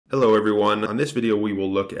Hello everyone. On this video we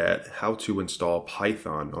will look at how to install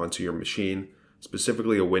Python onto your machine,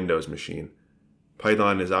 specifically a Windows machine.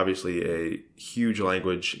 Python is obviously a huge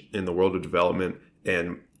language in the world of development,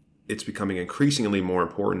 and it's becoming increasingly more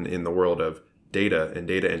important in the world of data and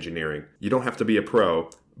data engineering. You don't have to be a pro,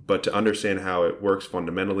 but to understand how it works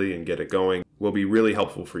fundamentally and get it going will be really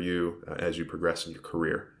helpful for you as you progress in your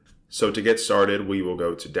career. So to get started, we will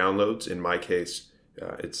go to downloads. In my case,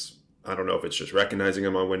 I don't know if it's just recognizing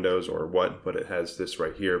them on Windows or what, but it has this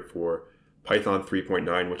right here for Python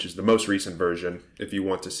 3.9, which is the most recent version. If you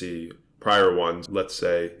want to see prior ones, let's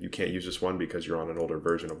say you can't use this one because you're on an older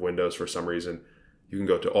version of Windows for some reason, you can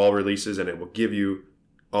go to all releases and it will give you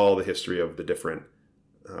all the history of the different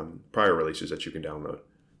prior releases that you can download.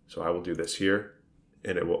 So I will do this here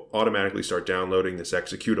and it will automatically start downloading this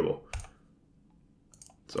executable.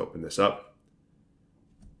 Let's open this up.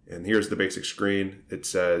 And here's the basic screen. It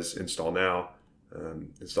says install now,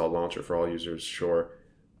 install launcher for all users, sure.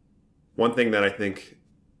 One thing that I think,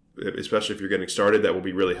 especially if you're getting started, that will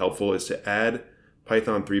be really helpful is to add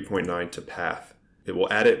Python 3.9 to path. It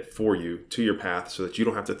will add it for you to your path so that you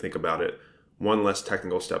don't have to think about it. One less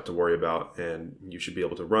technical step to worry about, and you should be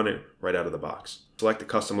able to run it right out of the box. Select a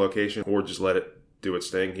custom location or just let it do its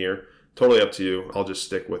thing here. Totally up to you. I'll just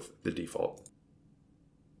stick with the default.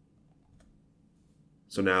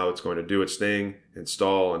 So now it's going to do its thing,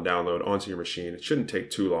 install and download onto your machine. It shouldn't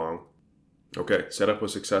take too long. Okay, setup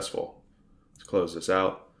was successful. Let's close this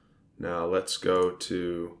out. Now let's go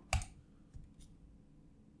to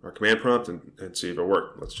our command prompt and see if it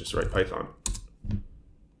worked. Let's just write Python.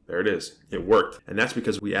 There it is. It worked. And that's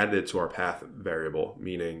because we added it to our path variable,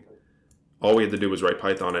 meaning all we had to do was write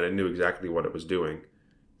Python and it knew exactly what it was doing.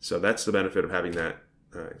 So that's the benefit of having that,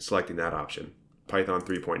 selecting that option. Python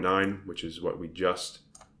 3.9, which is what we just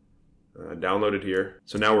downloaded here.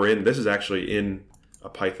 So now we're in, this is actually in a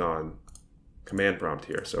Python command prompt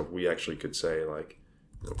here. So we actually could say like,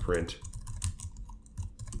 print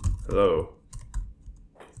hello,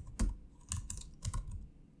 and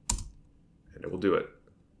it will do it.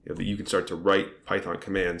 You can start to write Python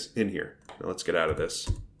commands in here. Now let's get out of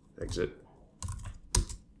this, exit.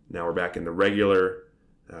 Now we're back in the regular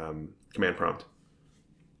command prompt.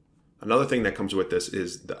 Another thing that comes with this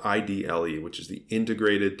is the IDLE, which is the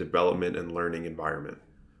Integrated Development and Learning Environment,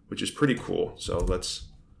 which is pretty cool. So let's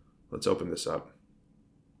open this up.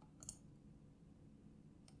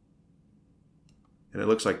 And it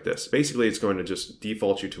looks like this. Basically, it's going to just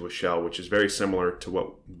default you to a shell, which is very similar to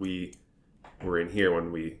what we were in here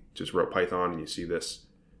when we just wrote Python, and you see this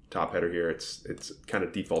top header here. It's kind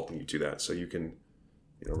of defaulting you to that. So you can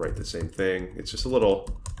write the same thing. It's just a little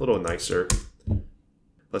nicer.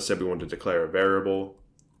 Let's say we want to declare a variable,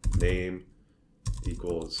 name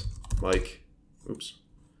equals Mike. Oops.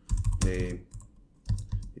 Name,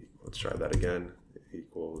 let's try that again,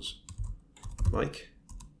 equals Mike.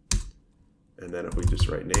 And then if we just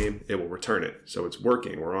write name, it will return it. So it's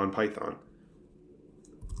working, we're on Python.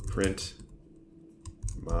 Print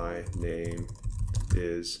my name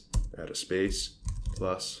is, add a space,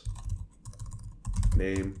 plus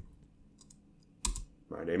name,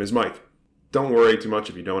 my name is Mike. Don't worry too much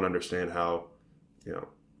if you don't understand how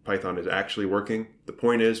Python is actually working. The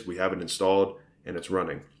point is we have it installed and it's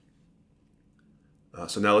running.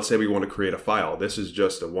 So now let's say we want to create a file. This is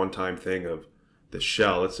just a one-time thing of the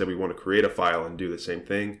shell. Let's say we want to create a file and do the same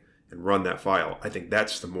thing and run that file. I think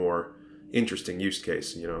that's the more interesting use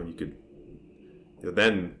case. You could you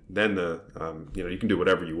can do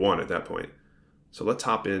whatever you want at that point. So let's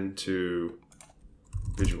hop into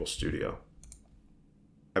Visual Studio.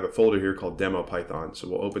 I have a folder here called Demo Python, so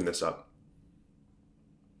we'll open this up.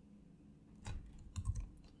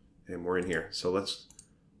 And we're in here. So let's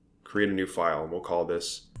create a new file, and we'll call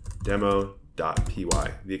this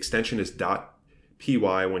demo.py. The extension is .py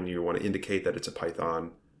when you want to indicate that it's a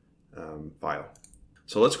Python file.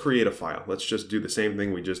 So let's create a file. Let's just do the same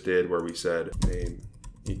thing we just did where we said name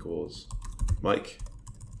equals Mike.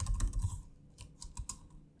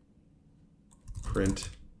 Print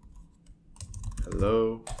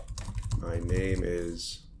hello, my name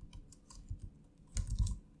is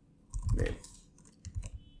name.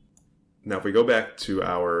 Now if we go back to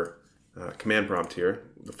our command prompt here,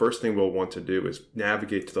 the first thing we'll want to do is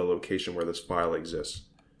navigate to the location where this file exists.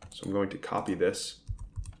 So I'm going to copy this,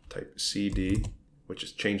 type cd, which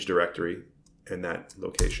is change directory, and that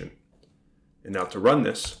location. And now to run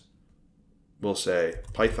this, we'll say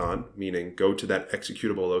Python, meaning go to that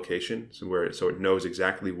executable location, so it knows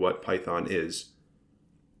exactly what Python is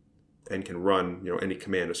and can run any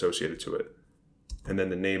command associated to it. And then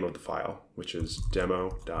the name of the file, which is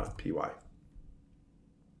demo.py.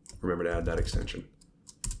 Remember to add that extension.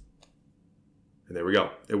 And there we go.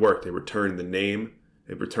 It worked. It returned the name.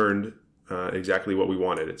 It returned exactly what we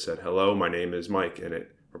wanted. It said, hello, my name is Mike, and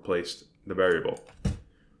it replaced the variable.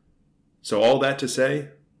 So all that to say,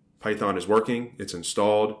 Python is working, it's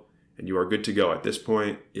installed, and you are good to go. At this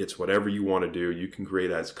point, it's whatever you want to do. You can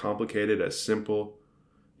create as complicated, as simple,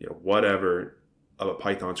 whatever of a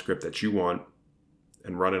Python script that you want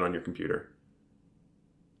and run it on your computer.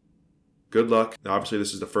 Good luck. Now, obviously,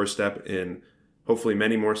 this is the first step in hopefully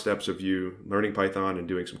many more steps of you learning Python and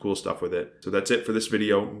doing some cool stuff with it. So that's it for this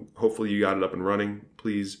video. Hopefully you got it up and running.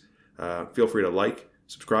 Please feel free to like,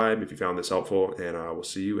 subscribe if you found this helpful, and we'll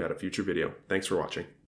see you at a future video. Thanks for watching.